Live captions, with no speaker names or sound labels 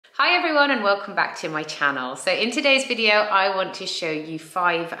Hi everyone and welcome back to my channel. So in today's video, I want to show you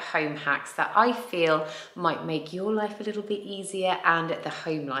 5 home hacks that I feel might make your life a little bit easier and the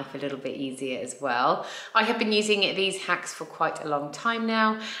home life a little bit easier as well. I have been using these hacks for quite a long time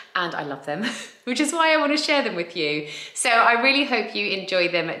now and I love them, which is why I want to share them with you. So I really hope you enjoy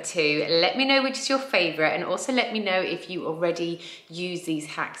them too. Let me know which is your favorite and also let me know if you already use these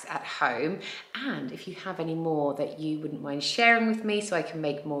hacks at home and if you have any more that you wouldn't mind sharing with me so I can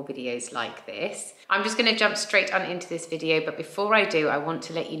make more videos like this. I'm just going to jump straight on into this video, but before I do, I want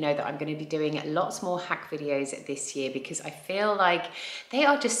to let you know that I'm going to be doing lots more hack videos this year because I feel like they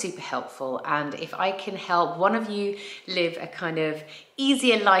are just super helpful, and if I can help one of you live a kind of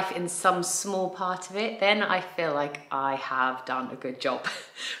easier life in some small part of it, then I feel like I have done a good job.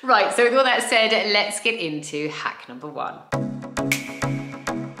 Right, so with all that said, let's get into hack number 1.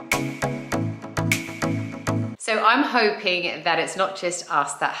 So I'm hoping that it's not just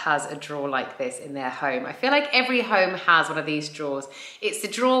us that has a drawer like this in their home. I feel like every home has one of these drawers. It's the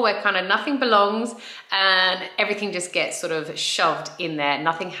drawer where kind of nothing belongs and everything just gets sort of shoved in there.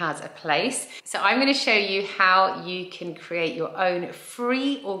 Nothing has a place. So I'm going to show you how you can create your own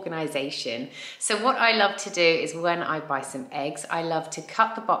free organization. So what I love to do is when I buy some eggs, I love to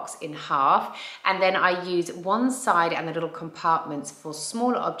cut the box in half and then I use one side and the little compartments for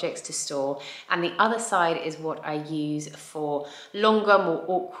smaller objects to store, and the other side is what I use for longer, more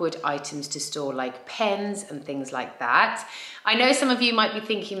awkward items to store, like pens and things like that. I know some of you might be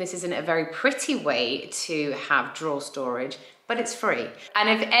thinking this isn't a very pretty way to have drawer storage, but it's free. And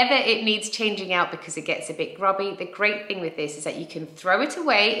if ever it needs changing out because it gets a bit grubby, the great thing with this is that you can throw it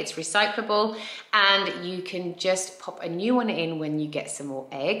away, it's recyclable, and you can just pop a new one in when you get some more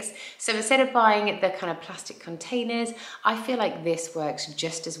eggs. So instead of buying the kind of plastic containers, I feel like this works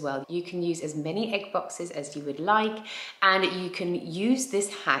just as well. You can use as many egg boxes as you would like, and you can use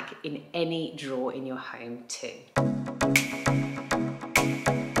this hack in any drawer in your home too.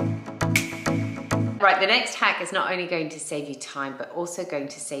 Right, the next hack is not only going to save you time, but also going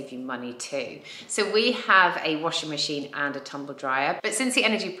to save you money too. So we have a washing machine and a tumble dryer, but since the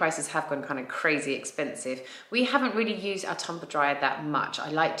energy prices have gone kind of crazy expensive, we haven't really used our tumble dryer that much.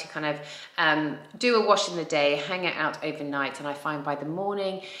 I like to kind of do a wash in the day, hang it out overnight, and I find by the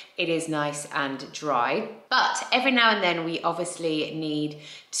morning it is nice and dry. But every now and then we obviously need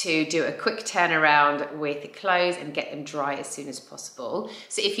to do a quick turnaround with clothes and get them dry as soon as possible.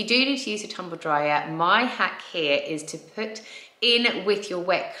 So if you do need to use a tumble dryer, my hack here is to put in with your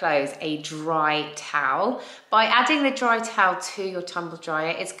wet clothes a dry towel. By adding the dry towel to your tumble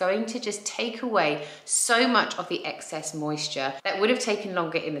dryer, it's going to just take away so much of the excess moisture that would have taken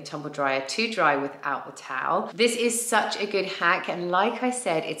longer in the tumble dryer to dry without the towel. This is such a good hack, and like I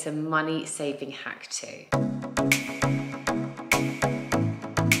said, it's a money-saving hack too.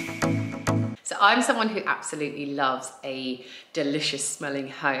 So I'm someone who absolutely loves a delicious smelling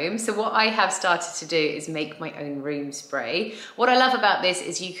home. So what I have started to do is make my own room spray. What I love about this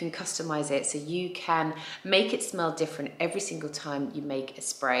is you can customize it, so you can make it smell different every single time you make a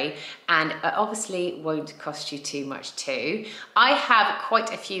spray, and it obviously won't cost you too much too. I have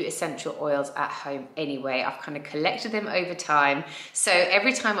quite a few essential oils at home anyway. I've kind of collected them over time. So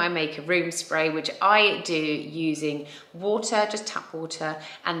every time I make a room spray, which I do using water, just tap water,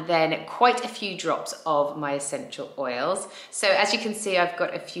 and then quite a few drops of my essential oils. So as you can see, I've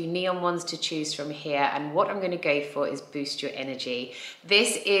got a few neon ones to choose from here, and what I'm going to go for is Boost Your Energy.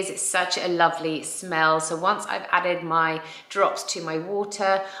 This is such a lovely smell. So once I've added my drops to my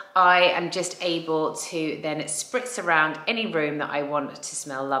water, I am just able to then spritz around any room that I want to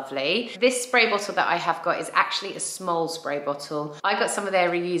smell lovely. This spray bottle that I have got is actually a small spray bottle. I got some of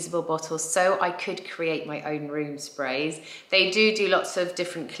their reusable bottles so I could create my own room sprays. They do lots of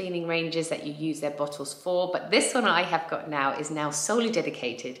different cleaning ranges that you use their bottles for, but this one I have got now is now solely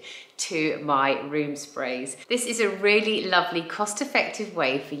dedicated to my room sprays. This is a really lovely, cost-effective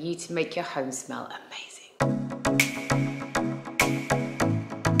way for you to make your home smell amazing.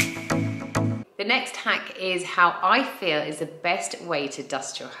 The next hack is how I feel is the best way to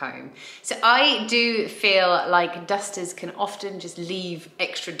dust your home. So I do feel like dusters can often just leave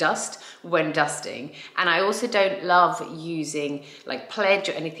extra dust when dusting. And I also don't love using like Pledge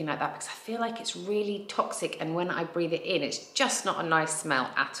or anything like that because I feel like it's really toxic, and when I breathe it in, it's just not a nice smell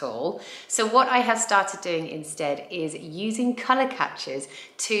at all. So what I have started doing instead is using color catchers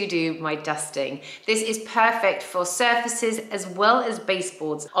to do my dusting. This is perfect for surfaces as well as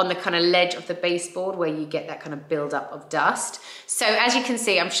baseboards on the kind of ledge of the baseboard where you get that kind of build up of dust. So as you can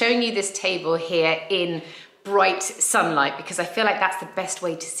see, I'm showing you this table here in bright sunlight, because I feel like that's the best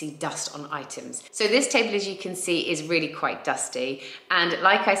way to see dust on items. So this table, as you can see, is really quite dusty. And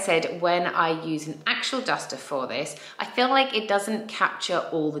like I said, when I use an actual duster for this, I feel like it doesn't capture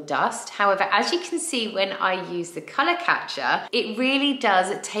all the dust. However, as you can see, when I use the color catcher, it really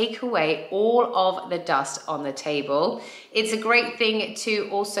does take away all of the dust on the table. It's a great thing to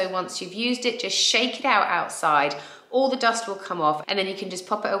also, once you've used it, just shake it out outside. All the dust will come off, and then you can just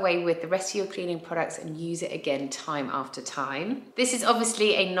pop it away with the rest of your cleaning products and use it again time after time. This is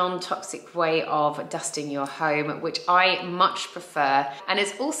obviously a non-toxic way of dusting your home, which I much prefer, and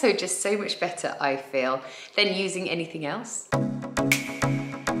it's also just so much better, I feel, than using anything else.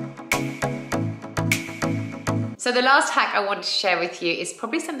 So the last hack I want to share with you is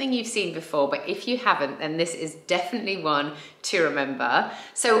probably something you've seen before, but if you haven't, then this is definitely one to remember.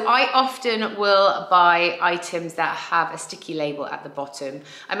 So I often will buy items that have a sticky label at the bottom.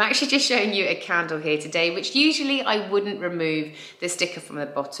 I'm actually just showing you a candle here today, which usually I wouldn't remove the sticker from the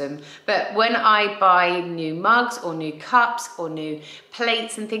bottom. But when I buy new mugs or new cups or new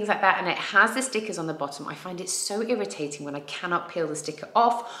plates and things like that, and it has the stickers on the bottom, I find it so irritating when I cannot peel the sticker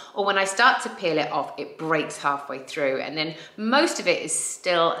off, or when I start to peel it off, it breaks halfway through, and then most of it is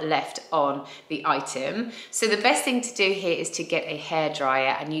still left on the item. So the best thing to do here is to get a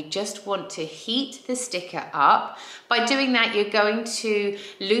hairdryer, and you just want to heat the sticker up. By doing that, you're going to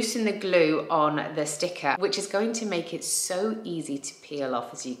loosen the glue on the sticker, which is going to make it so easy to peel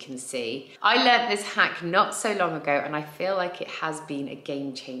off, as you can see. I learned this hack not so long ago, and I feel like it has been a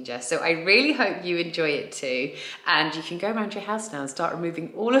game changer. So I really hope you enjoy it too. And you can go around your house now and start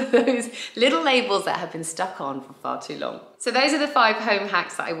removing all of those little labels that have been stuck on for far too long. So those are the 5 home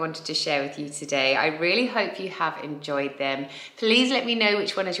hacks that I wanted to share with you today. I really hope you have enjoyed them. Please let me know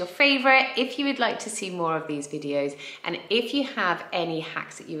which one is your favorite, if you would like to see more of these videos, and if you have any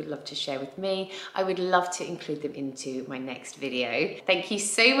hacks that you would love to share with me, I would love to include them into my next video. Thank you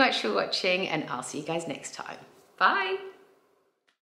so much for watching, and I'll see you guys next time. Bye.